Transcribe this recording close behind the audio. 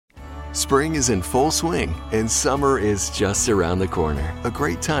Spring is in full swing, and summer is just around the corner. A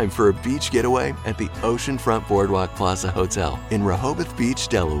great time for a beach getaway at the Oceanfront Boardwalk Plaza Hotel in Rehoboth Beach,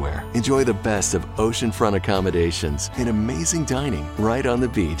 Delaware. Enjoy the best of oceanfront accommodations and amazing dining right on the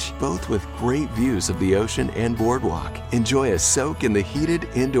beach, both with great views of the ocean and boardwalk. Enjoy a soak in the heated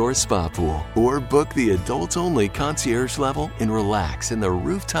indoor spa pool, or book the adults-only concierge level and relax in the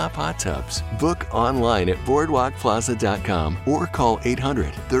rooftop hot tubs. Book online at boardwalkplaza.com or call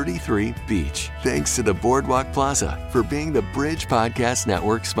 800-33 Beach. Thanks to the Boardwalk Plaza for being the Bridge Podcast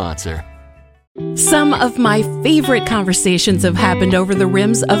Network sponsor. Some of my favorite conversations have happened over the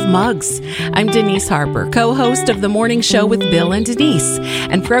rims of mugs. I'm Denise Harper, co-host of The Morning Show with Bill and Denise,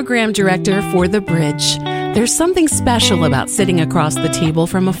 and program director for The Bridge. There's something special about sitting across the table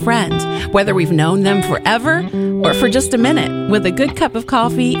from a friend, whether we've known them forever or for just a minute, with a good cup of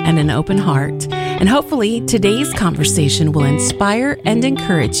coffee and an open heart. And hopefully today's conversation will inspire and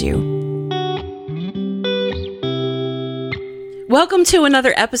encourage you. Welcome to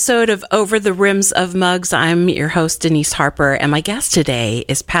another episode of Over the Rims of Mugs. I'm your host, Denise Harper, and my guest today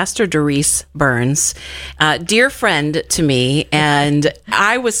is Pastor Dorrice Burns, a dear friend to me, and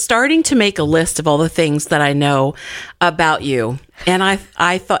I was starting to make a list of all the things that I know about you, and I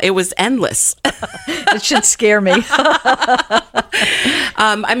thought it was endless. It should scare me.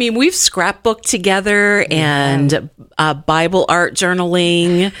 I mean, we've scrapbooked together and Bible art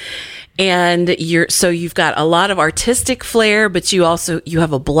journaling. And you've got a lot of artistic flair, but you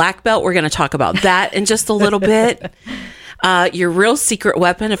have a black belt. We're going to talk about that in just a little bit. Your real secret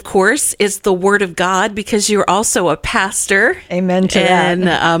weapon, of course, is the Word of God, because you're also a pastor. Amen to that.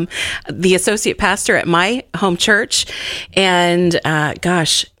 And the associate pastor at my home church. And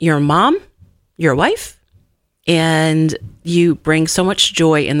your mom, your wife, and you bring so much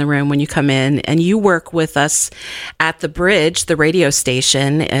joy in the room when you come in, and you work with us at The Bridge, the radio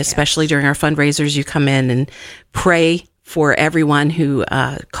station, especially during our fundraisers. You come in and pray for everyone who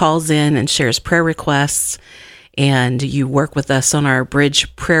calls in and shares prayer requests, and you work with us on our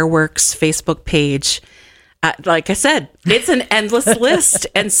Bridge Prayer Works Facebook page. Like I said, it's an endless list.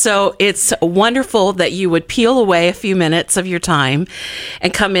 And so it's wonderful that you would peel away a few minutes of your time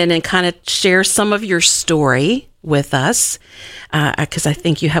and come in and kind of share some of your story with us, because I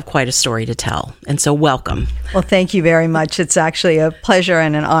think you have quite a story to tell. And so welcome. Well, thank you very much. It's actually a pleasure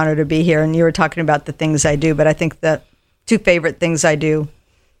and an honor to be here. And you were talking about the things I do, but I think the two favorite things I do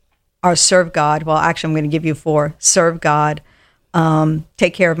are serve God. Well, actually, I'm going to give you four. Serve God,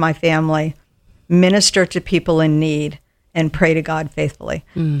 take care of my family, minister to people in need, and pray to God faithfully.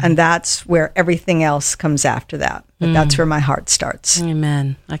 And that's where everything else comes after that. But that's where my heart starts.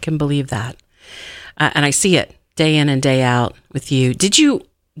 Amen. I can believe that. And I see it day in and day out with you. Did you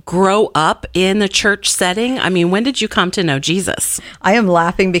grow up in the church setting? I mean, when did you come to know Jesus? I am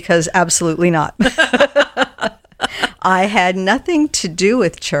laughing because absolutely not. I had nothing to do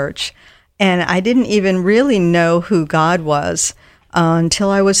with church, and I didn't even really know who God was until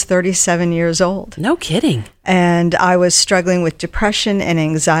I was 37 years old. No kidding. And I was struggling with depression and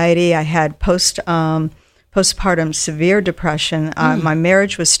anxiety. I had postpartum severe depression. My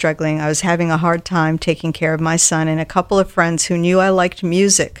marriage was struggling. I was having a hard time taking care of my son, and a couple of friends who knew I liked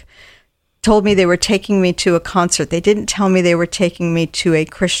music told me they were taking me to a concert. They didn't tell me they were taking me to a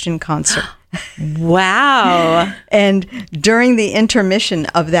Christian concert. Wow. And during the intermission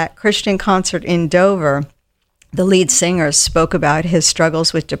of that Christian concert in Dover, the lead singer spoke about his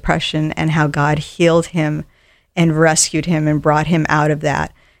struggles with depression and how God healed him and rescued him and brought him out of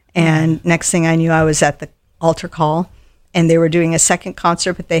that. And next thing I knew, I was at the altar call, and they were doing a second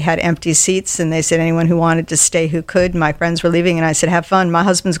concert, but they had empty seats, and they said anyone who wanted to stay who could. My friends were leaving, and I said, have fun. My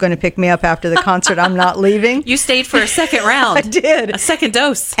husband's going to pick me up after the concert. I'm not leaving. You stayed for a second round. I did. A second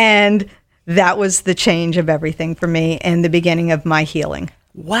dose. And that was the change of everything for me and the beginning of my healing.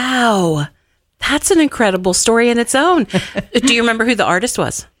 Wow. That's an incredible story in its own. Do you remember who the artist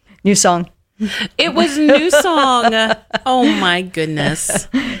was? New song. It was New Song. Oh, my goodness.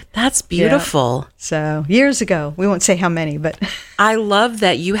 That's beautiful. Yeah. So years ago, we won't say how many, but I love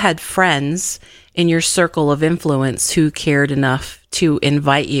that you had friends in your circle of influence who cared enough to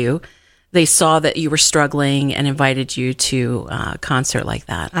invite you. They saw that you were struggling and invited you to a concert like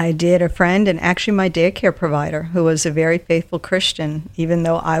that. I did. A friend, and actually my daycare provider, who was a very faithful Christian, even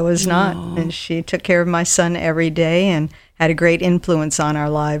though I was not. And she took care of my son every day and had a great influence on our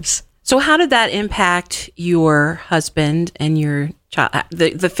lives. So how did that impact your husband and your child,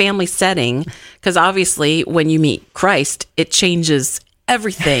 the family setting? Because obviously when you meet Christ, it changes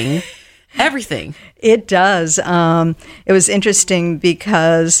everything. Everything. It does. It was interesting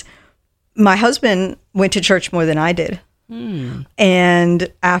because my husband went to church more than I did.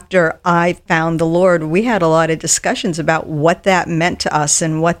 And after I found the Lord, we had a lot of discussions about what that meant to us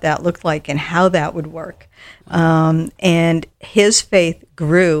and what that looked like and how that would work. And his faith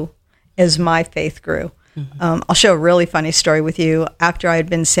grew as my faith grew. I'll share a really funny story with you. After I had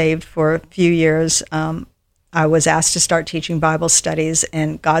been saved for a few years, I was asked to start teaching Bible studies,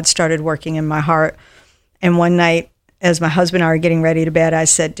 and God started working in my heart. And one night, as my husband and I were getting ready to bed, I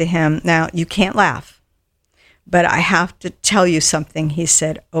said to him, "Now, you can't laugh, but I have to tell you something." He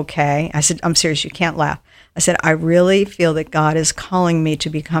said, "Okay." I said, "I'm serious, you can't laugh." I said, "I really feel that God is calling me to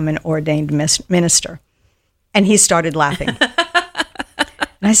become an ordained minister." And he started laughing.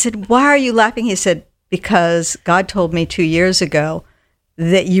 And I said, "Why are you laughing?" He said, "Because God told me 2 years ago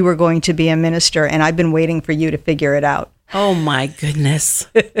that you were going to be a minister, and I've been waiting for you to figure it out." Oh, my goodness.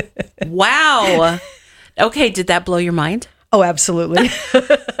 Wow. Okay, did that blow your mind? Oh, absolutely.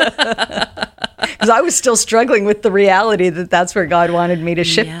 Because I was still struggling with the reality that that's where God wanted me to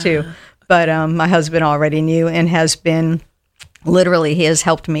shift to. But my husband already knew and has been, literally, he has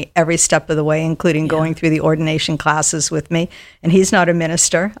helped me every step of the way, including going through the ordination classes with me. And he's not a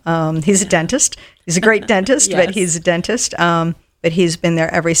minister. He's a dentist. He's a great dentist, but he's a dentist. But he's been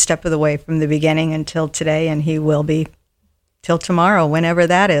there every step of the way from the beginning until today, and he will be till tomorrow, whenever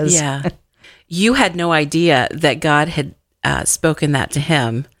that is. Yeah. You had no idea that God had spoken that to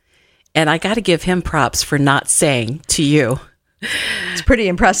him. And I got to give him props for not saying to you. It's pretty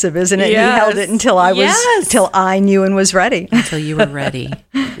impressive, isn't it? Yes. He held it until until I knew and was ready. Until you were ready.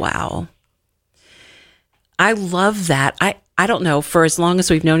 Wow. I love that. I don't know, for as long as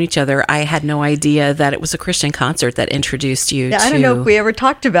we've known each other, I had no idea that it was a Christian concert that introduced you to I don't know if we ever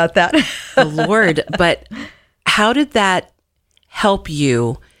talked about that. the Lord. But how did that help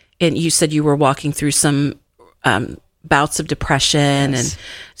you? And you said you were walking through some bouts of depression. And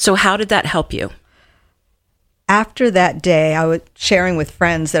so how did that help you? After that day, I was sharing with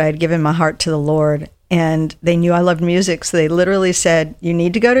friends that I had given my heart to the Lord, and they knew I loved music. So they literally said, "You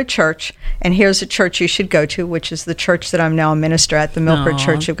need to go to church, and here's a church you should go to," which is the church that I'm now a minister at, the Milford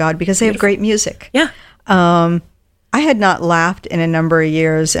Church of God, because they have great music. Yeah. I had not laughed in a number of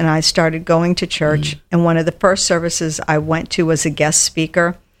years, and I started going to church. And one of the first services I went to was a guest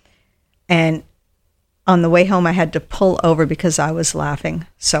speaker. And on the way home, I had to pull over because I was laughing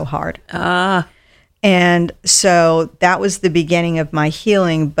so hard. And so that was the beginning of my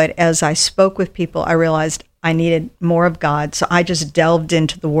healing. But as I spoke with people, I realized I needed more of God. So I just delved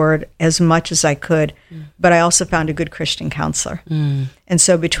into the Word as much as I could. But I also found a good Christian counselor. And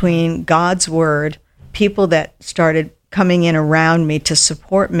so between God's Word, people that started coming in around me to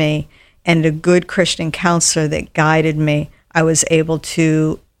support me, and a good Christian counselor that guided me, I was able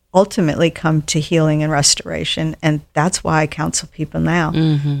to ultimately come to healing and restoration. And that's why I counsel people now,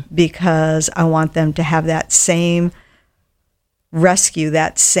 because I want them to have that same rescue,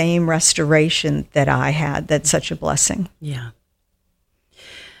 that same restoration that I had. That's such a blessing. Yeah.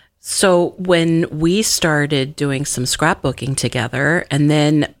 So when we started doing some scrapbooking together, and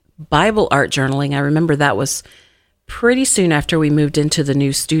then Bible art journaling, I remember that was pretty soon after we moved into the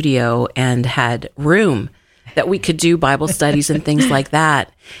new studio and had room that we could do Bible studies and things like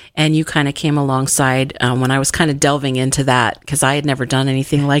that. And you kind of came alongside when I was kind of delving into that, because I had never done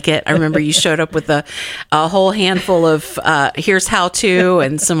anything like it. I remember you showed up with a whole handful of here's how to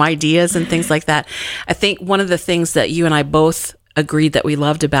and some ideas and things like that. I think one of the things that you and I both agreed that we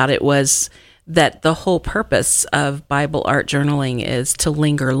loved about it was that the whole purpose of Bible art journaling is to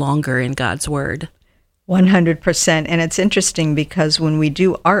linger longer in God's Word. 100%. And it's interesting because when we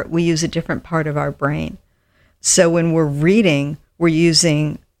do art, we use a different part of our brain. So when we're reading, we're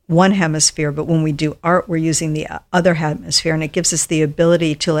using one hemisphere, but when we do art, we're using the other hemisphere, and it gives us the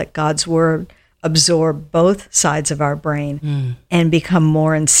ability to let God's Word absorb both sides of our brain and become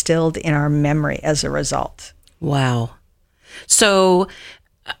more instilled in our memory as a result. Wow. So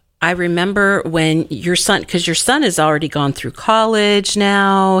I remember when your son, because your son has already gone through college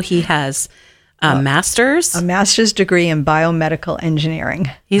now, he has a master's degree in biomedical engineering.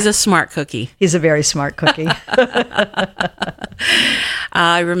 He's a smart cookie. He's a very smart cookie.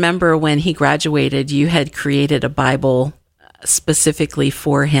 I remember when he graduated, you had created a Bible specifically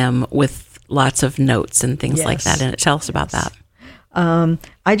for him with lots of notes and things like that. And tell us about that. I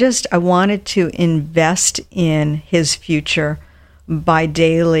wanted to invest in his future by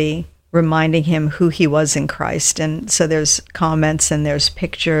daily reminding him who he was in Christ. And so there's comments and there's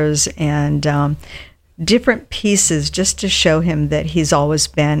pictures and different pieces just to show him that he's always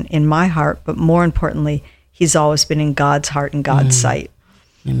been in my heart, but more importantly, he's always been in God's heart and God's sight.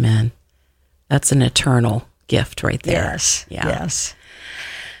 Amen. That's an eternal gift right there. Yes. Yeah. Yes.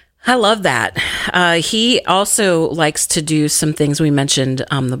 I love that. He also likes to do some things. We mentioned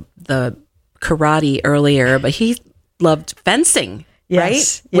the karate earlier, but he loved fencing, right?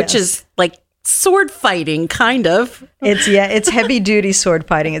 Yes. Which is like sword fighting, kind of. It's heavy duty sword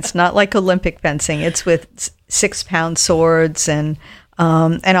fighting. It's not like Olympic fencing. It's with 6-pound swords, and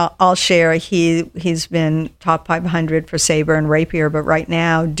I'll share. He's been top 500 for saber and rapier, but right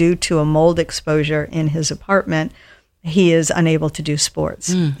now, due to a mold exposure in his apartment, he is unable to do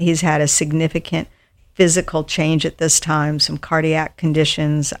sports. He's had a significant physical change at this time, some cardiac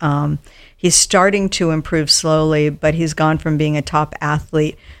conditions. He's starting to improve slowly, but he's gone from being a top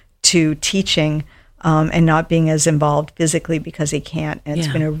athlete to teaching and not being as involved physically because he can't. And it's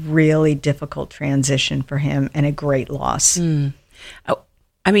been a really difficult transition for him and a great loss.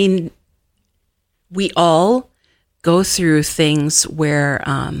 I mean, we all go through things where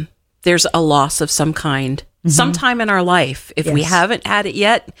there's a loss of some kind sometime in our life. If we haven't had it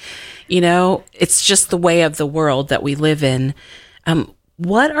yet, it's just the way of the world that we live in.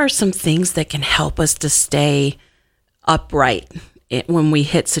 What are some things that can help us to stay upright when we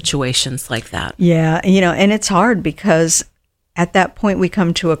hit situations like that? Yeah, and it's hard because at that point we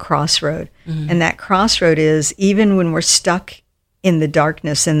come to a crossroad. And that crossroad is, even when we're stuck in the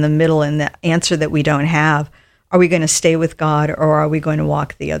darkness, in the middle, and the answer that we don't have, are we going to stay with God or are we going to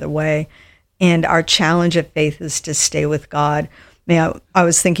walk the other way? And our challenge of faith is to stay with God. Now, I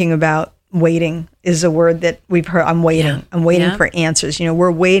was thinking about waiting is a word that we've heard. I'm waiting. Yeah. I'm waiting for answers.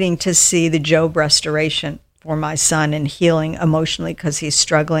 We're waiting to see the Job restoration for my son and healing emotionally because he's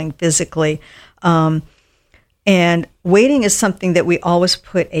struggling physically. And waiting is something that we always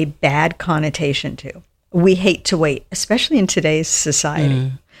put a bad connotation to. We hate to wait, especially in today's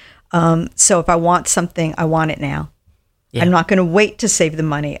society. So if I want something, I want it now. Yeah. I'm not going to wait to save the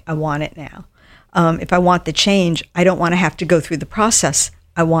money. I want it now. If I want the change, I don't want to have to go through the process.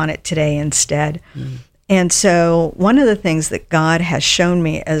 I want it today instead. And so one of the things that God has shown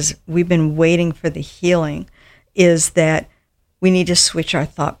me as we've been waiting for the healing is that we need to switch our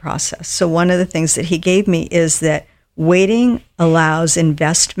thought process. So one of the things that he gave me is that waiting allows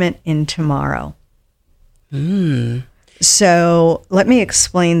investment in tomorrow. So let me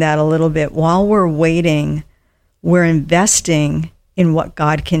explain that a little bit. While we're waiting, we're investing in what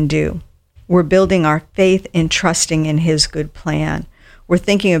God can do. We're building our faith and trusting in his good plan. We're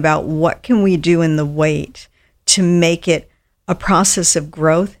thinking about what can we do in the wait to make it a process of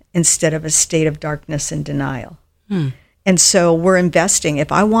growth instead of a state of darkness and denial. And so we're investing.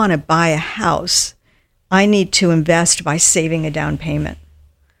 If I want to buy a house, I need to invest by saving a down payment.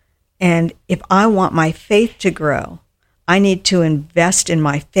 And if I want my faith to grow, I need to invest in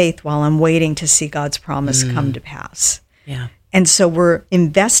my faith while I'm waiting to see God's promise come to pass. Yeah. And so we're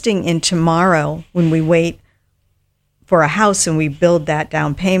investing in tomorrow when we wait for a house and we build that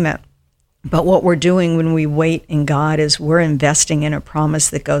down payment. But what we're doing when we wait in God is we're investing in a promise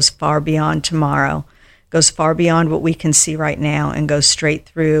that goes far beyond tomorrow, goes far beyond what we can see right now, and goes straight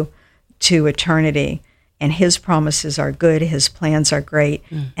through to eternity. And his promises are good, his plans are great,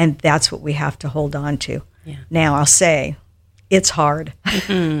 and that's what we have to hold on to. Yeah. Now, I'll say, it's hard.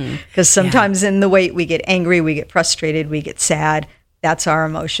 Because sometimes in the wait, we get angry, we get frustrated, we get sad. That's our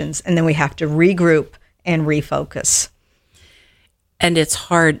emotions. And then we have to regroup and refocus. And it's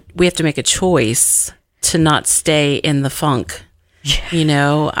hard. We have to make a choice to not stay in the funk.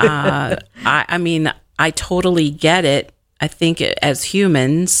 I mean, I totally get it. I think as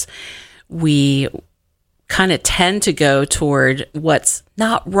humans, we kind of tend to go toward what's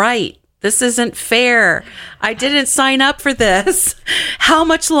not right. This isn't fair. I didn't sign up for this. How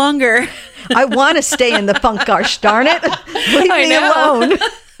much longer? I want to stay in the funk, gosh darn it. Leave me alone.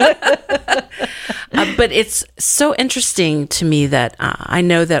 But it's so interesting to me that I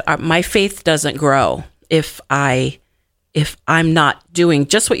know that my faith doesn't grow if I'm not doing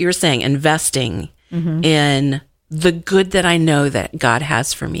just what you were saying, investing in the good that I know that God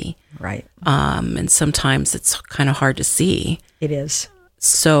has for me. Right. And sometimes it's kind of hard to see. It is.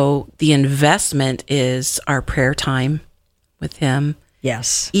 So the investment is our prayer time with him.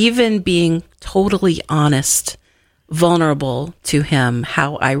 Yes. Even being totally honest, vulnerable to him,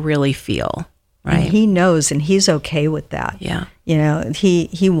 how I really feel. Right. And he knows, and he's okay with that. Yeah.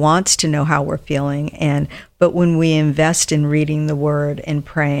 He wants to know how we're feeling. But when we invest in reading the word and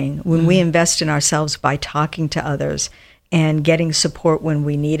praying, when we invest in ourselves by talking to others and getting support when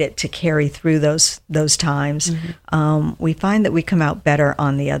we need it to carry through those times, we find that we come out better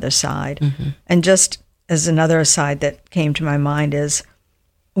on the other side. And just as another aside that came to my mind is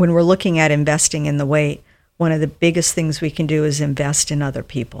when we're looking at investing in the wait, one of the biggest things we can do is invest in other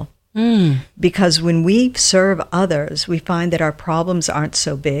people. Because when we serve others, we find that our problems aren't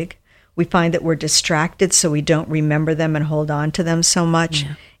so big. We find that we're distracted, so we don't remember them and hold on to them so much.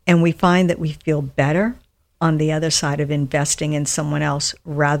 Yeah. And we find that we feel better on the other side of investing in someone else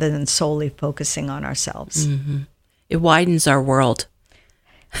rather than solely focusing on ourselves. It widens our world.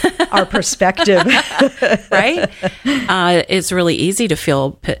 Our perspective. Right? It's really easy to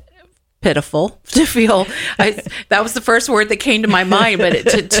feel pitiful, to feel, that was the first word that came to my mind, but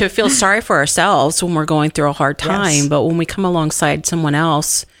to feel sorry for ourselves when we're going through a hard time. Yes. But when we come alongside someone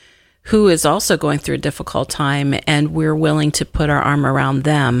else who is also going through a difficult time and we're willing to put our arm around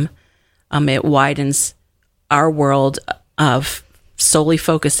them, it widens our world of solely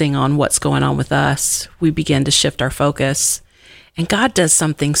focusing on what's going on with us. We begin to shift our focus. And God does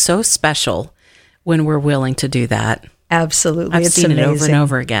something so special when we're willing to do that. Absolutely. I've seen it over and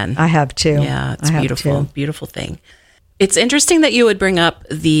over again. I have too. Yeah, it's beautiful. Beautiful thing. It's interesting that you would bring up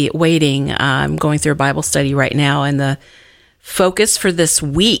the waiting. I'm going through a Bible study right now, and the focus for this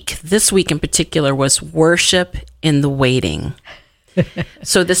week in particular, was worship in the waiting.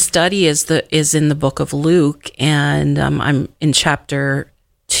 So the study is in the book of Luke, and I'm in chapter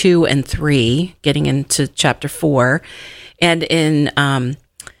 2 and 3, getting into chapter 4. And in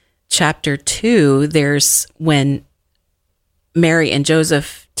chapter 2, there's when Mary and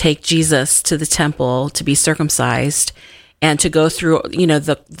Joseph take Jesus to the temple to be circumcised and to go through,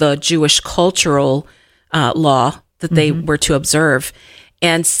 the Jewish cultural law that they were to observe.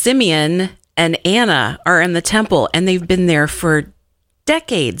 And Simeon and Anna are in the temple, and they've been there for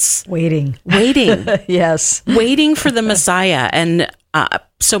decades. Waiting. Yes. Waiting for the Messiah. And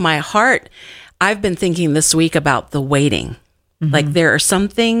so my heart, I've been thinking this week about the waiting. Like there are some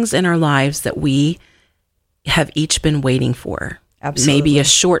things in our lives that we have each been waiting for. Absolutely. Maybe a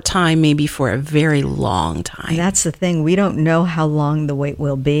short time, maybe for a very long time. And that's the thing. We don't know how long the wait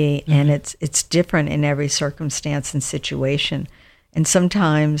will be, and it's different in every circumstance and situation. And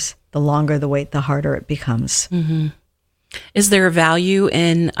sometimes the longer the wait, the harder it becomes. Is there a value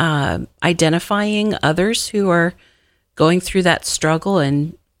in identifying others who are going through that struggle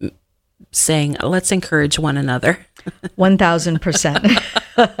and saying, let's encourage one another? 1,000%.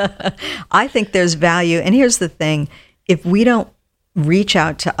 I think there's value. And here's the thing. If we don't reach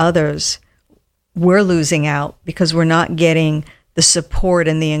out to others, we're losing out because we're not getting the support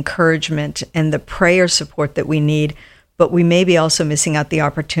and the encouragement and the prayer support that we need. But we may be also missing out the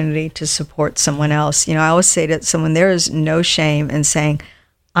opportunity to support someone else. I always say to someone, there is no shame in saying,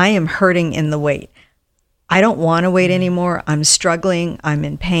 I am hurting in the wait. I don't want to wait anymore. I'm struggling. I'm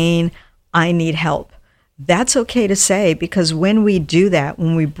in pain. I need help. That's okay to say, because when we do that,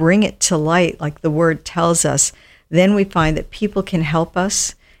 when we bring it to light, like the word tells us, then we find that people can help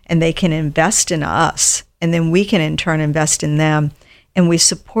us and they can invest in us. And then we can in turn invest in them, and we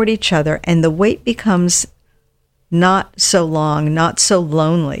support each other. And the wait becomes not so long, not so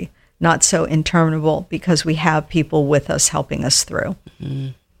lonely, not so interminable, because we have people with us helping us through.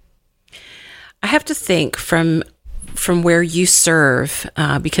 I have to think from where you serve,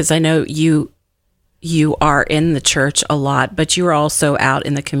 because I know you are in the church a lot, but you're also out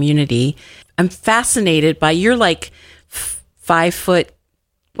in the community. I'm fascinated by, you're like 5 foot.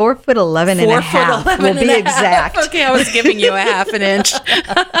 4'11" and a half. We'll be exact. Okay, I was giving you a half an inch.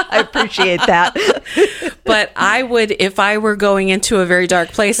 I appreciate that. But I would, if I were going into a very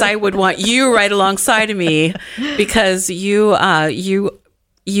dark place, I would want you right alongside of me, because you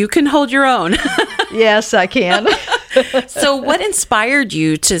can hold your own. Yes, I can. So what inspired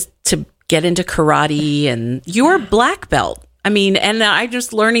you to get into karate? And you're black belt. I mean, and I'm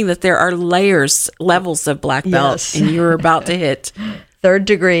just learning that there are levels of black belt, yes. And you're about to hit 3rd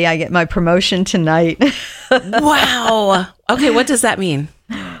degree. I get my promotion tonight. Wow. Okay, what does that mean?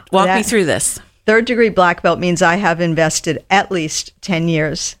 Walk me through this. 3rd degree black belt means I have invested at least 10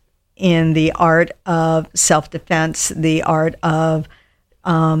 years in the art of self-defense, the art of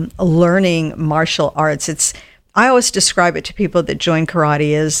learning martial arts. I always describe it to people that join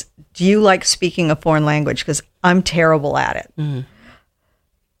karate as, do you like speaking a foreign language? Because I'm terrible at it.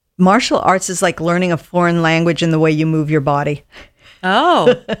 Martial arts is like learning a foreign language in the way you move your body.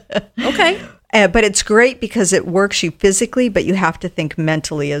 Oh, okay. But it's great because it works you physically, but you have to think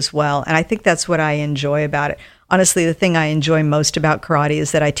mentally as well. And I think that's what I enjoy about it. Honestly, the thing I enjoy most about karate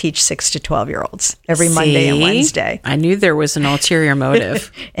is that I teach 6 to 12-year-olds every Monday and Wednesday. I knew there was an ulterior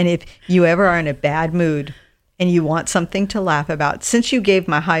motive. And if you ever are in a bad mood and you want something to laugh about, since you gave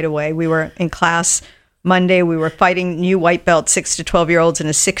my hideaway, we were in class Monday, we were fighting new white belt 6 to 12-year-olds, and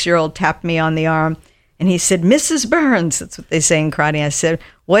a 6-year-old tapped me on the arm. And he said, Mrs. Burns, that's what they say in karate. I said,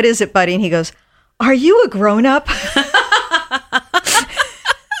 what is it, buddy? And he goes, are you a grown-up?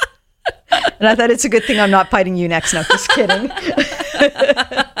 And I thought it's a good thing I'm not fighting you next. No, just kidding.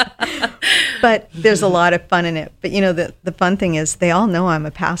 But there's a lot of fun in it. But, the fun thing is they all know I'm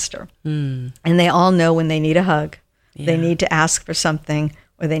a pastor. And they all know when they need a hug, they need to ask for something,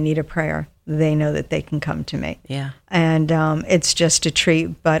 or they need a prayer. They know that they can come to me. Yeah. And it's just a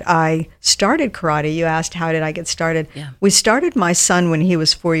treat. But I started karate. You asked, how did I get started? Yeah. We started my son when he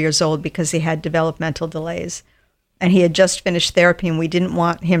was 4 years old because he had developmental delays. And he had just finished therapy, and we didn't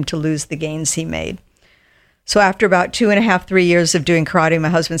want him to lose the gains he made. So after about 2.5, 3 years of doing karate, my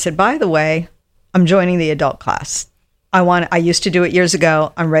husband said, by the way, I'm joining the adult class. I used to do it years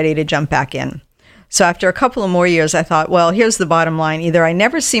ago. I'm ready to jump back in. So after a couple of more years, I thought, well, here's the bottom line. Either I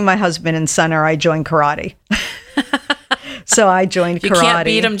never see my husband and son, or I join karate. So I joined karate. You can't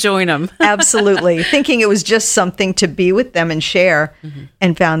beat them, join them. Absolutely. Thinking it was just something to be with them and share,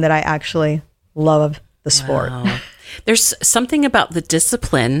 and found that I actually love the sport. Wow. There's something about the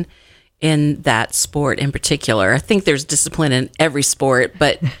discipline in that sport in particular. I think there's discipline in every sport,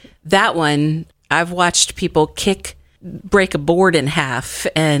 but that one, I've watched people break a board in half.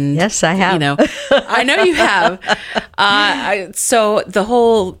 And yes, I have. I know you have. So the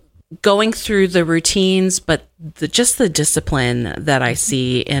whole going through the routines, but just the discipline that I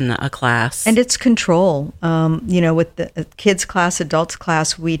see in a class. And it's control. With the kids class, adults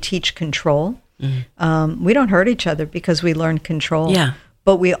class, we teach control. We don't hurt each other because we learn control. Yeah.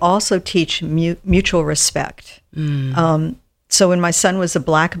 But we also teach mutual respect. So when my son was a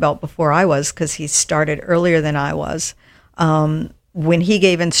black belt before I was, because he started earlier than I was, when he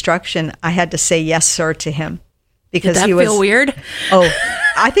gave instruction, I had to say yes, sir, to him. Because Did that feel weird? Oh,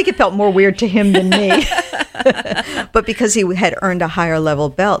 I think it felt more weird to him than me. But because he had earned a higher level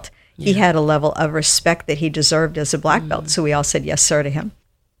belt, he had a level of respect that he deserved as a black belt. So we all said yes, sir, to him.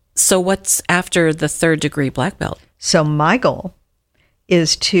 So what's after the 3rd degree black belt? So my goal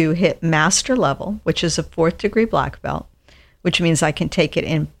is to hit master level, which is a 4th degree black belt, which means I can take it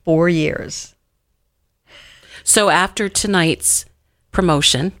in 4 years. So after tonight's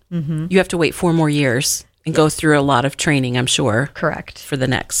promotion, you have to wait 4 more years and go through a lot of training, I'm sure. Correct. For the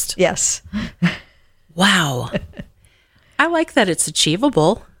next. Yes. Wow. I like that it's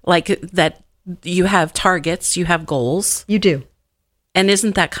achievable, like that you have targets, you have goals. You do. And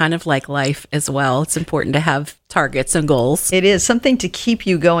isn't that kind of like life as well? It's important to have targets and goals. It is something to keep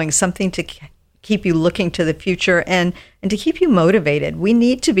you going, something to keep you looking to the future, and to keep you motivated. We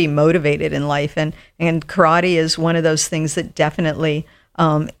need to be motivated in life, and karate is one of those things that definitely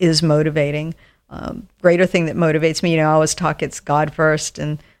is motivating. Greater thing that motivates me, I always talk, it's God first,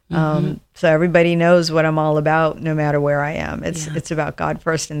 and so everybody knows what I'm all about, no matter where I am. It's about God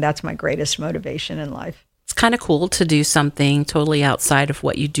first, and that's my greatest motivation in life. It's kind of cool to do something totally outside of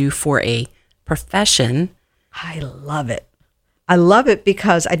what you do for a profession. I love it. I love it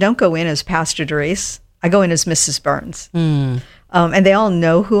because I don't go in as Pastor Dorrice. I go in as Mrs. Burns. And they all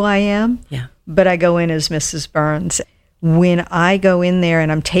know who I am, but I go in as Mrs. Burns. When I go in there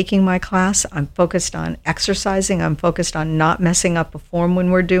and I'm taking my class, I'm focused on exercising. I'm focused on not messing up a form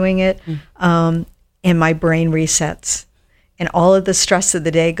when we're doing it. And my brain resets. And all of the stress of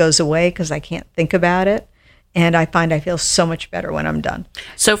the day goes away because I can't think about it. And I find I feel so much better when I'm done.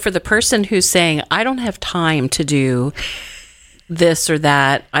 So for the person who's saying, I don't have time to do this or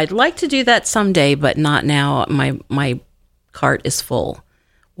that, I'd like to do that someday, but not now. My cart is full.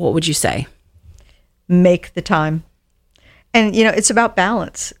 What would you say? Make the time. And, it's about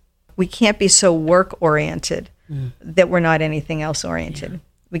balance. We can't be so work-oriented that we're not anything else oriented. Yeah.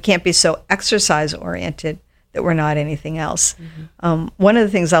 We can't be so exercise-oriented that we're not anything else. One of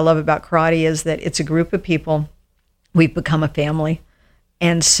the things I love about karate is that it's a group of people. We've become a family.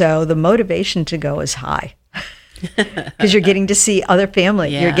 And so the motivation to go is high because you're getting to see other family.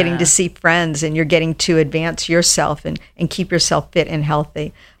 Yeah. You're getting to see friends, and you're getting to advance yourself and keep yourself fit and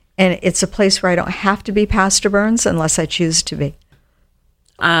healthy. And it's a place where I don't have to be Pastor Burns unless I choose to be.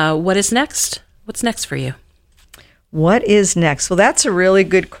 What is next? What's next for you? What is next? Well, that's a really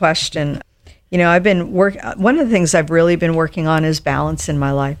good question. I've been one of the things I've really been working on is balance in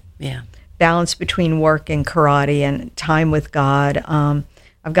my life. Yeah. Balance between work and karate and time with God.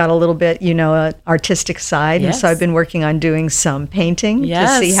 I've got a little bit, an artistic side. Yes. And so I've been working on doing some painting to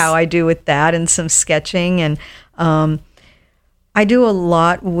see how I do with that, and some sketching. And I do a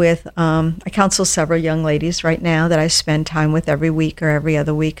lot with, I counsel several young ladies right now that I spend time with every week or every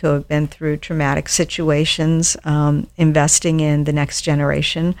other week who have been through traumatic situations, investing in the next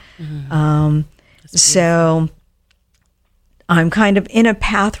generation. So I'm kind of in a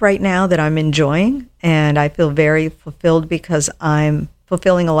path right now that I'm enjoying, and I feel very fulfilled because I'm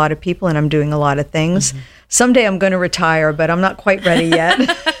fulfilling a lot of people and I'm doing a lot of things. Someday I'm going to retire, but I'm not quite ready yet.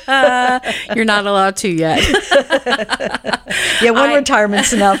 You're not allowed to yet. Yeah, one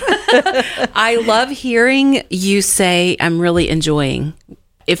retirement's enough. I love hearing you say, I'm really enjoying.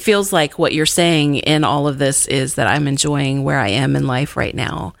 It feels like what you're saying in all of this is that I'm enjoying where I am in life right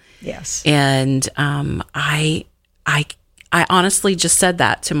now. Yes. And I honestly just said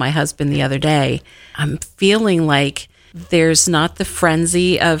that to my husband the other day. I'm feeling like there's not the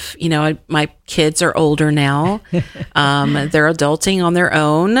frenzy of, my kids are older now. They're adulting on their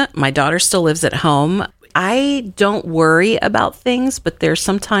own. My daughter still lives at home. I don't worry about things, but there's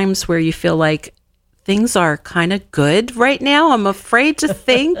some times where you feel like things are kind of good right now. I'm afraid to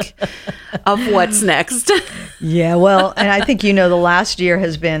think of what's next. Yeah, well, and I think, the last year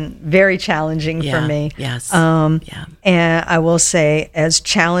has been very challenging for me. Yes. And I will say, as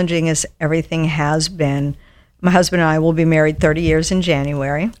challenging as everything has been, my husband and I will be married 30 years in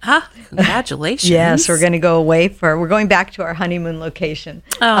January. Congratulations. Yes, we're going to go away we're going back to our honeymoon location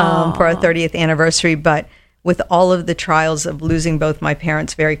for our 30th anniversary. But with all of the trials of losing both my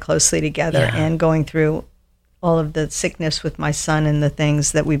parents very closely together and going through all of the sickness with my son and the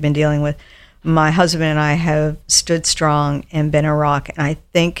things that we've been dealing with, my husband and I have stood strong and been a rock. And I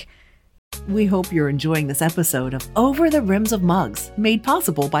think we hope you're enjoying this episode of Over the Rims of Mugs, made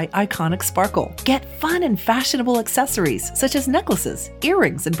possible by Iconic Sparkle. Get fun and fashionable accessories such as necklaces,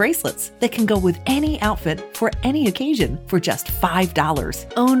 earrings, and bracelets that can go with any outfit for any occasion for just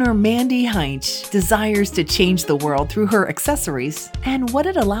 $5. Owner Mandy Heinch desires to change the world through her accessories and what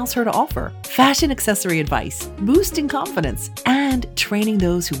it allows her to offer. Fashion accessory advice, boosting confidence, and training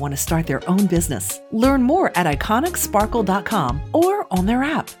those who want to start their own business. Learn more at iconicsparkle.com or on their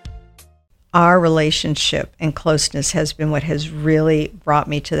app. our relationship and closeness has been what has really brought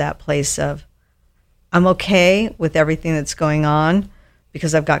me to that place of I'm okay with everything that's going on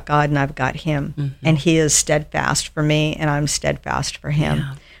because I've got God and I've got him. Mm-hmm. And he is steadfast for me and I'm steadfast for him.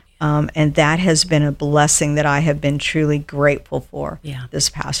 Yeah. And that has been a blessing that I have been truly grateful for this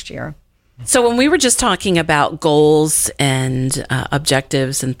past year. So when we were just talking about goals and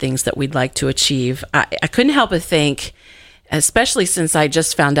objectives and things that we'd like to achieve, I couldn't help but think, especially since I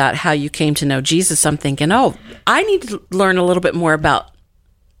just found out how you came to know Jesus, I'm thinking, I need to learn a little bit more about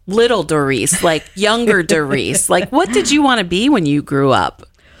little Dorrice, like younger Dorrice. Like, what did you want to be when you grew up?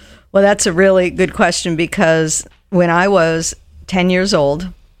 Well, that's a really good question because when I was 10 years old,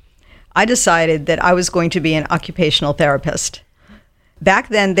 I decided that I was going to be an occupational therapist. Back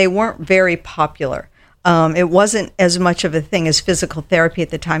then, they weren't very popular. It wasn't as much of a thing as physical therapy at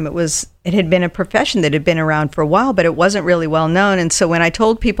the time. It had been a profession that had been around for a while, but it wasn't really well known. And so when I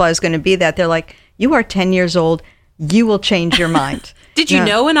told people I was going to be that, they're like, you are 10 years old. You will change your mind. Did you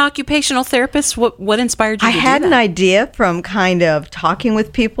know an occupational therapist? What inspired you to do that? I had an idea from kind of talking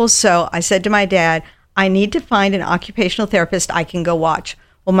with people. So I said to my dad, I need to find an occupational therapist I can go watch.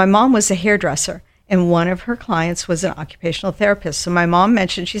 Well, my mom was a hairdresser, and one of her clients was an occupational therapist. So my mom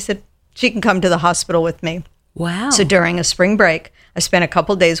mentioned, she said, she can come to the hospital with me. Wow. So during a spring break, I spent a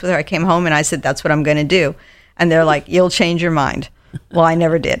couple of days with her. I came home and I said, that's what I'm going to do. And they're like, you'll change your mind. Well, I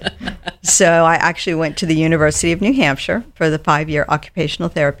never did. So I actually went to the University of New Hampshire for the 5-year occupational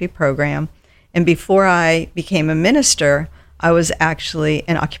therapy program. And before I became a minister, I was actually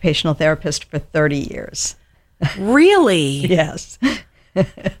an occupational therapist for 30 years. Really? Yes.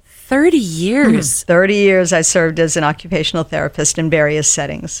 30 years. 30 years I served as an occupational therapist in various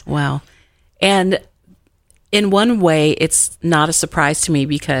settings. Wow. And in one way, it's not a surprise to me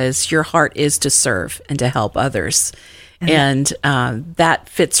because your heart is to serve and to help others. And that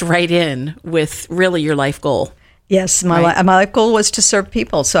fits right in with really your life goal. Yes, my life goal was to serve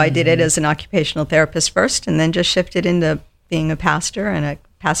people. So I did it as an occupational therapist first and then just shifted into being a pastor and a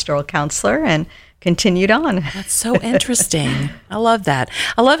pastoral counselor and continued on. That's so interesting. I love that.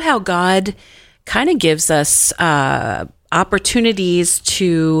 I love how God kind of gives us opportunities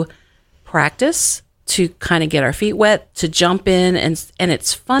to practice, to kind of get our feet wet, to jump in. And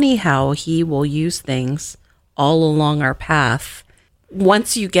it's funny how he will use things all along our path.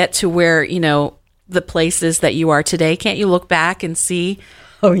 Once you get to where, the places that you are today, can't you look back and see,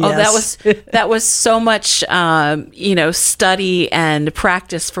 yes. that was so much, study and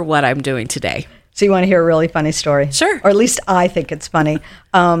practice for what I'm doing today. So you want to hear a really funny story? Sure. Or at least I think it's funny.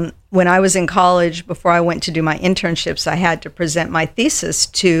 When I was in college, before I went to do my internships, I had to present my thesis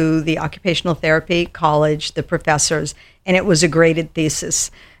to the occupational therapy college, the professors, and it was a graded thesis.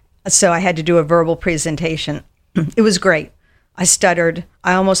 So I had to do a verbal presentation. It was great. I stuttered.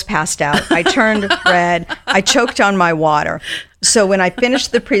 I almost passed out. I turned red. I choked on my water. So when I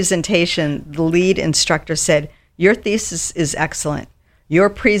finished the presentation, the lead instructor said, your thesis is excellent. Your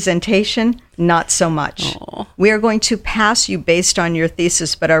presentation, not so much. Aw. We are going to pass you based on your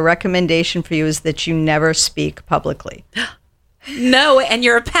thesis, but our recommendation for you is that you never speak publicly. No, and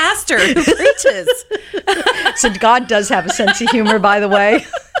you're a pastor who preaches. So God does have a sense of humor, by the way.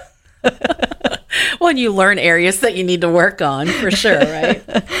 Well, you learn areas that you need to work on, for sure, right?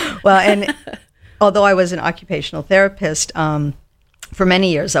 Well, and although I was an occupational therapist, for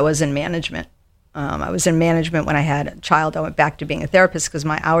many years I was in management. I was in management when I had a child. I went back to being a therapist because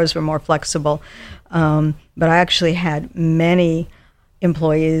my hours were more flexible. But I actually had many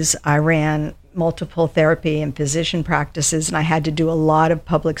employees. I ran multiple therapy and physician practices, and I had to do a lot of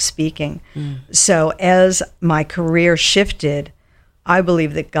public speaking. So as my career shifted, I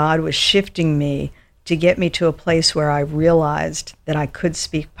believe that God was shifting me to get me to a place where I realized that I could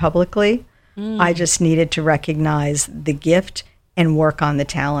speak publicly. I just needed to recognize the gift and work on the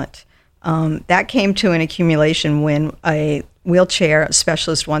talent. That came to an accumulation when a wheelchair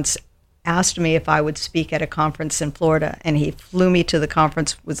specialist once asked me if I would speak at a conference in Florida, and he flew me to the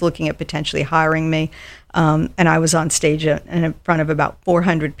conference, was looking at potentially hiring me, and I was on stage in front of about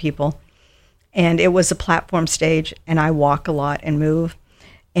 400 people, and it was a platform stage, and I walk a lot and move,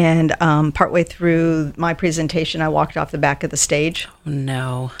 and partway through my presentation, I walked off the back of the stage. Oh,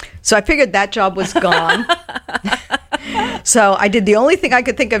 no. So I figured that job was gone. So I did the only thing I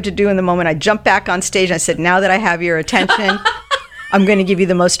could think of to do in the moment. I jumped back on stage, and I said, now that I have your attention, I'm going to give you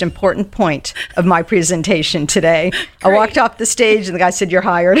the most important point of my presentation today. Great. I walked off the stage, and the guy said, you're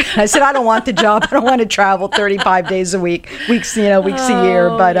hired. I said, I don't want the job. I don't want to travel 35 days a week, weeks a year.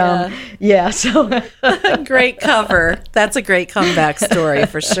 But yeah, so. Great cover. That's a great comeback story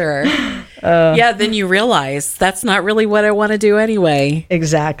for sure. Yeah, then you realize that's not really what I want to do anyway.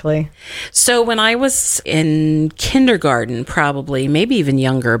 Exactly. So when I was in kindergarten, probably, maybe even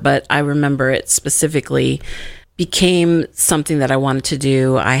younger, but I remember it specifically became something that I wanted to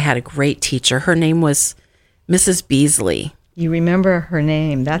do. I had a great teacher. Her name was Mrs. Beasley. You remember her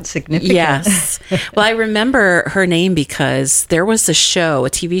name. That's significant. Yes. Well, I remember her name because there was a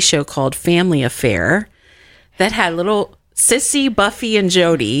TV show called Family Affair that had little Sissy, Buffy, and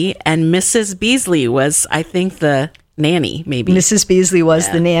Jody, and Mrs. Beasley was, I think, the nanny, maybe. Mrs. Beasley was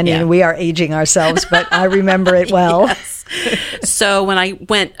the nanny, and we are aging ourselves, but I remember it well. Yes. So when I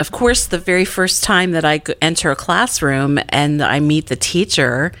went, of course, the very first time that I enter a classroom and I meet the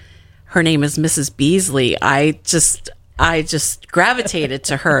teacher, her name is Mrs. Beasley, I just gravitated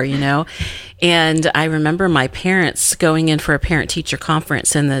to her, And I remember my parents going in for a parent-teacher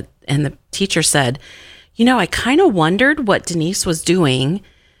conference, and the teacher said, I kind of wondered what Denise was doing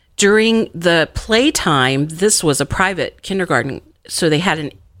during the playtime. This was a private kindergarten, so they had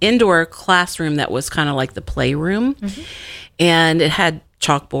an indoor classroom that was kind of like the playroom, and it had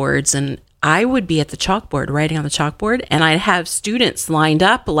chalkboards, and I would be at the chalkboard, writing on the chalkboard, and I'd have students lined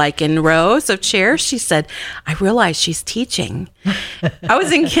up like in rows of chairs. She said, I realized she's teaching. I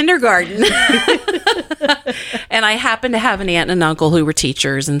was in kindergarten. And I happened to have an aunt and an uncle who were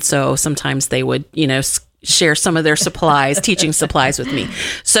teachers, and so sometimes they would, share some of their teaching supplies with me.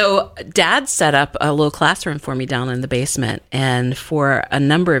 So Dad set up a little classroom for me down in the basement, and for a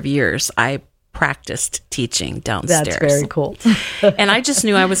number of years, I practiced teaching downstairs. That's very cool. And I just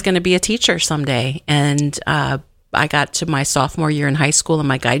knew I was going to be a teacher someday. And I got to my sophomore year in high school, and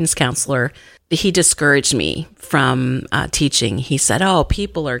my guidance counselor, he discouraged me from teaching. He said, oh,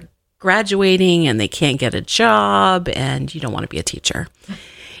 people are graduating and they can't get a job, and you don't want to be a teacher.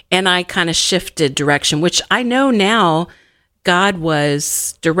 And I kind of shifted direction, which I know now God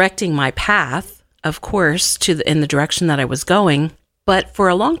was directing my path, of course, in the direction that I was going. But for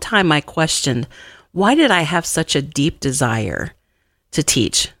a long time, I questioned, why did I have such a deep desire to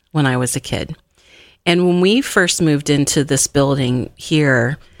teach when I was a kid? And when we first moved into this building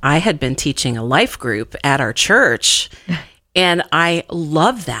here, I had been teaching a life group at our church, and I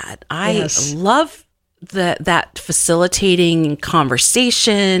love that. I love that facilitating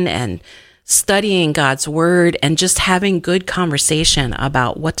conversation and studying God's word and just having good conversation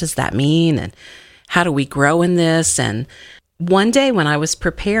about what does that mean and how do we grow in this. And one day when I was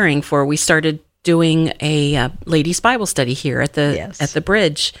preparing we started doing a ladies' Bible study here at the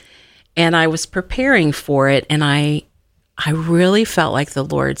bridge, and I was preparing for it, and I really felt like the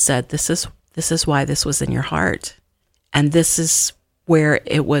Lord said, this is why this was in your heart, and this is where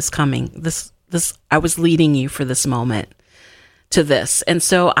it was coming. This I was leading you for this moment to this. And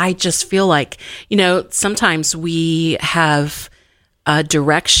so I just feel like, sometimes we have a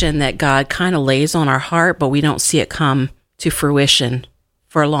direction that God kind of lays on our heart, but we don't see it come to fruition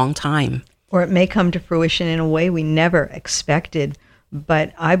for a long time. Or it may come to fruition in a way we never expected.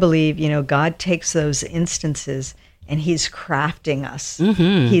 But I believe, God takes those instances and he's crafting us.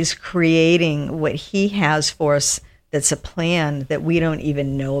 He's creating what he has for us that's a plan that we don't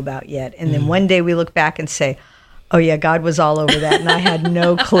even know about yet. And then one day we look back and say, oh yeah, God was all over that and I had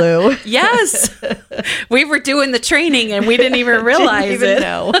no clue. Yes. We were doing the training and we didn't even realize didn't even it.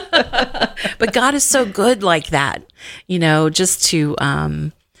 know. But God is so good like that, just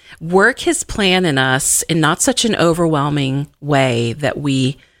to work his plan in us in not such an overwhelming way that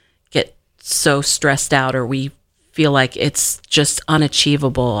we get so stressed out or we feel like it's just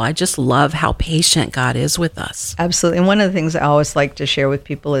unachievable. I just love how patient God is with us. Absolutely. And one of the things I always like to share with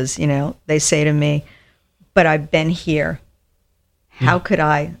people is, they say to me, but I've been here. How could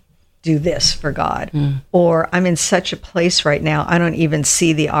I do this for God? Or I'm in such a place right now, I don't even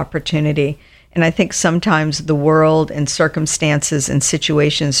see the opportunity. And I think sometimes the world and circumstances and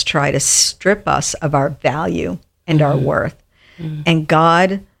situations try to strip us of our value and our worth. And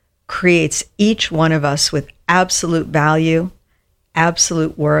God creates each one of us with absolute value,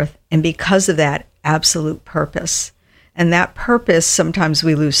 absolute worth, and because of that, absolute purpose. And that purpose sometimes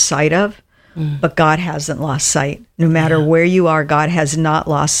we lose sight of, but God hasn't lost sight. No matter where you are, God has not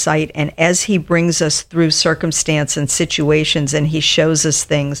lost sight. And as he brings us through circumstance and situations and he shows us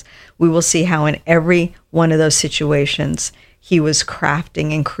things, we will see how in every one of those situations, he was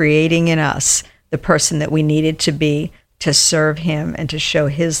crafting and creating in us the person that we needed to be to serve him and to show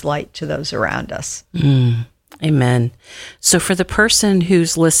his light to those around us. Amen. So for the person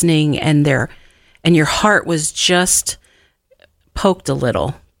who's listening and your heart was just poked a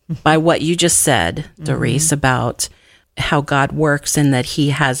little by what you just said, Dorrice, about how God works and that he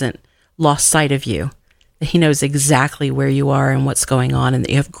hasn't lost sight of you, that he knows exactly where you are and what's going on and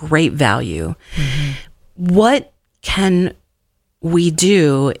that you have great value. What can we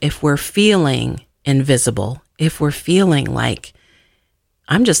do if we're feeling invisible, if we're feeling like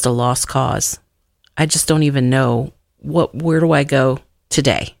I'm just a lost cause? I just don't even know where do I go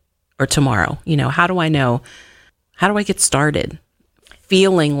today or tomorrow? How do I know? How do I get started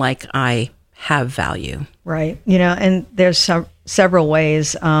feeling like I have value? Right. And there's several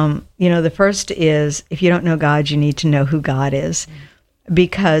ways. The first is if you don't know God, you need to know who God is,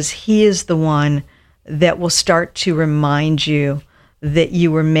 because he is the one that will start to remind you that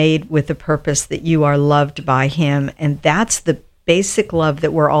you were made with a purpose, that you are loved by him. And that's the basic love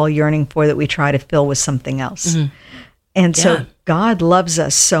that we're all yearning for, that we try to fill with something else. And so God loves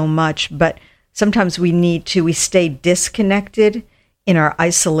us so much, but sometimes we stay disconnected in our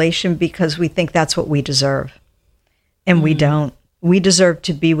isolation because we think that's what we deserve. And we don't. We deserve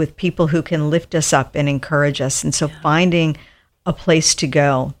to be with people who can lift us up and encourage us. And so finding a place to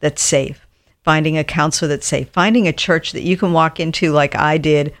go that's safe, finding a counselor that's safe, finding a church that you can walk into like I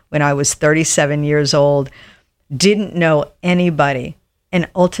did when I was 37 years old, didn't know anybody, and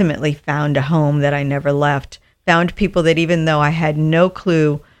ultimately found a home that I never left, found people that even though I had no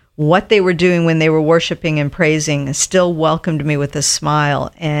clue what they were doing when they were worshiping and praising, still welcomed me with a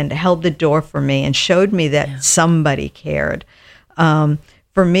smile and held the door for me and showed me that somebody cared.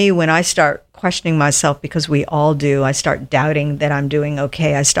 For me, when I start questioning myself, because we all do, I start doubting that I'm doing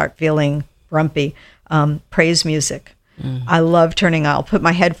okay. I start feeling grumpy. Praise music. I love I'll put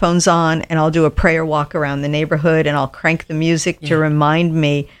my headphones on and I'll do a prayer walk around the neighborhood and I'll crank the music to remind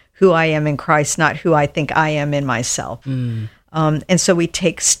me who I am in Christ, not who I think I am in myself. And so we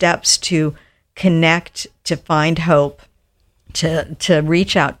take steps to connect, to find hope, to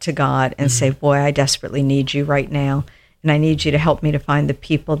reach out to God and say, boy, I desperately need you right now. And I need you to help me to find the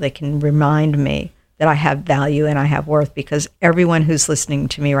people that can remind me that I have value and I have worth, because everyone who's listening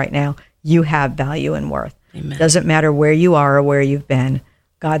to me right now, you have value and worth. Amen. Doesn't matter where you are or where you've been.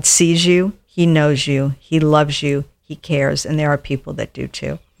 God sees you. He knows you. He loves you. He cares. And there are people that do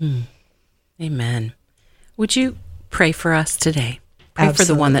too. Amen. Would you pray for us today? Pray Absolutely.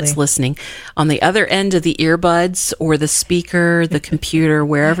 for the one that's listening on the other end of the earbuds or the speaker, the computer,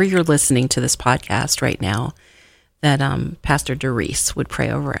 wherever you're listening to this podcast right now, that Pastor Dorrice would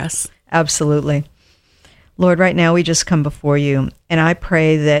pray over us. Absolutely. Lord, right now we just come before you, and I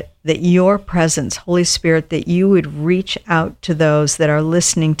pray that your presence, Holy Spirit, that you would reach out to those that are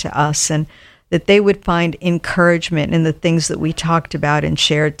listening to us, and that they would find encouragement in the things that we talked about and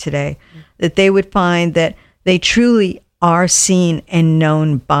shared today, that they would find that they truly are seen and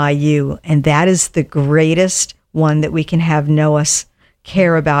known by you, and that is the greatest one that we can have know us,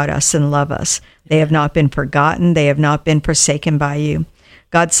 care about us, and love us. They have not been forgotten. They have not been forsaken by you.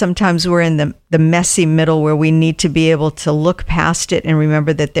 God, sometimes we're in the messy middle where we need to be able to look past it and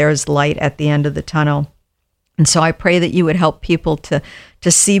remember that there is light at the end of the tunnel. And so I pray that you would help people to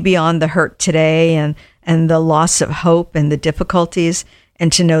see beyond the hurt today and the loss of hope and the difficulties,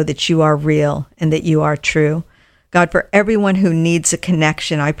 and to know that you are real and that you are true. God, for everyone who needs a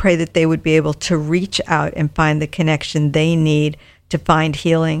connection, I pray that they would be able to reach out and find the connection they need to find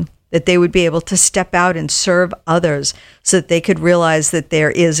healing, that they would be able to step out and serve others so that they could realize that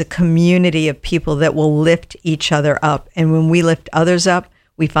there is a community of people that will lift each other up. And when we lift others up,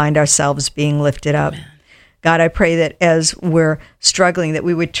 we find ourselves being lifted up. Amen. God, I pray that as we're struggling, that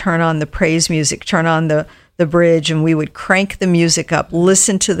we would turn on the praise music, turn on the bridge, and we would crank the music up,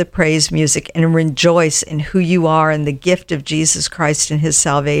 listen to the praise music, and rejoice in who you are and the gift of Jesus Christ and his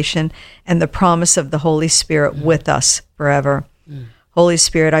salvation and the promise of the Holy Spirit with us forever. Holy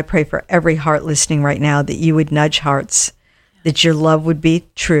Spirit, I pray for every heart listening right now that you would nudge hearts, that your love would be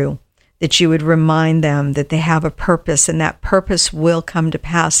true, that you would remind them that they have a purpose, and that purpose will come to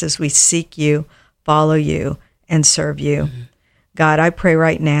pass as we seek you, follow you, and serve you. God, I pray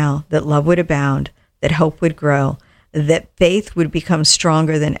right now that love would abound, that hope would grow, that faith would become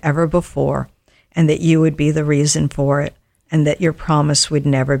stronger than ever before, and that you would be the reason for it, and that your promise would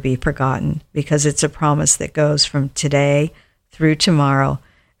never be forgotten, because it's a promise that goes from today through tomorrow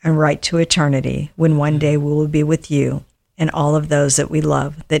and right to eternity, when one day we will be with you and all of those that we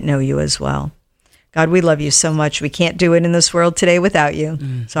love that know you as well. God, we love you so much. We can't do it in this world today without you.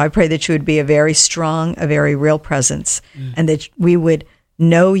 So I pray that you would be a very strong, a very real presence, and that we would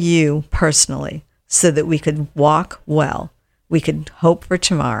know you personally, so that we could walk well, we could hope for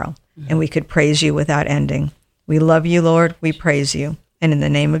tomorrow, and we could praise you without ending. We love you, Lord. We praise you. And in the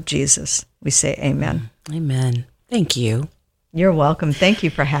name of Jesus, we say amen. Amen. Thank you. You're welcome. Thank you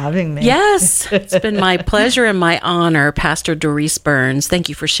for having me. Yes, it's been my pleasure and my honor, Pastor Dorrice Burns. Thank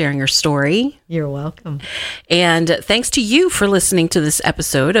you for sharing your story. You're welcome. And thanks to you for listening to this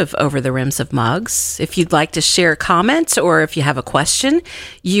episode of Over the Rims of Mugs. If you'd like to share a comment or if you have a question,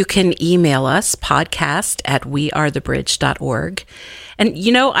 you can email us, podcast@wearethebridge.org. And,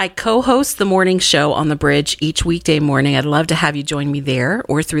 you know, I co-host the morning show on The Bridge each weekday morning. I'd love to have you join me there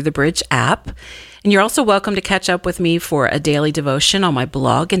or through the Bridge app. And you're also welcome to catch up with me for a daily devotion on my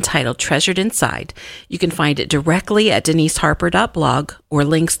blog entitled Treasured Inside. You can find it directly at deniseharper.blog, or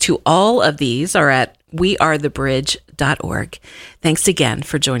links to all of these are at wearethebridge.org. Thanks again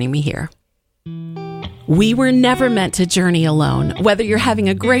for joining me here. We were never meant to journey alone. Whether you're having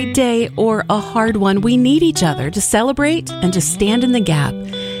a great day or a hard one, we need each other to celebrate and to stand in the gap.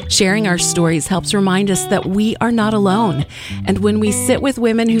 Sharing our stories helps remind us that we are not alone. And when we sit with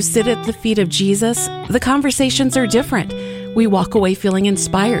women who sit at the feet of Jesus, the conversations are different. We walk away feeling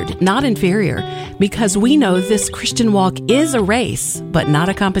inspired, not inferior, because we know this Christian walk is a race, but not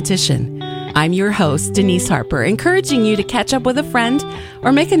a competition. I'm your host, Denise Harper, encouraging you to catch up with a friend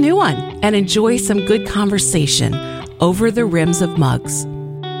or make a new one and enjoy some good conversation over the rims of mugs.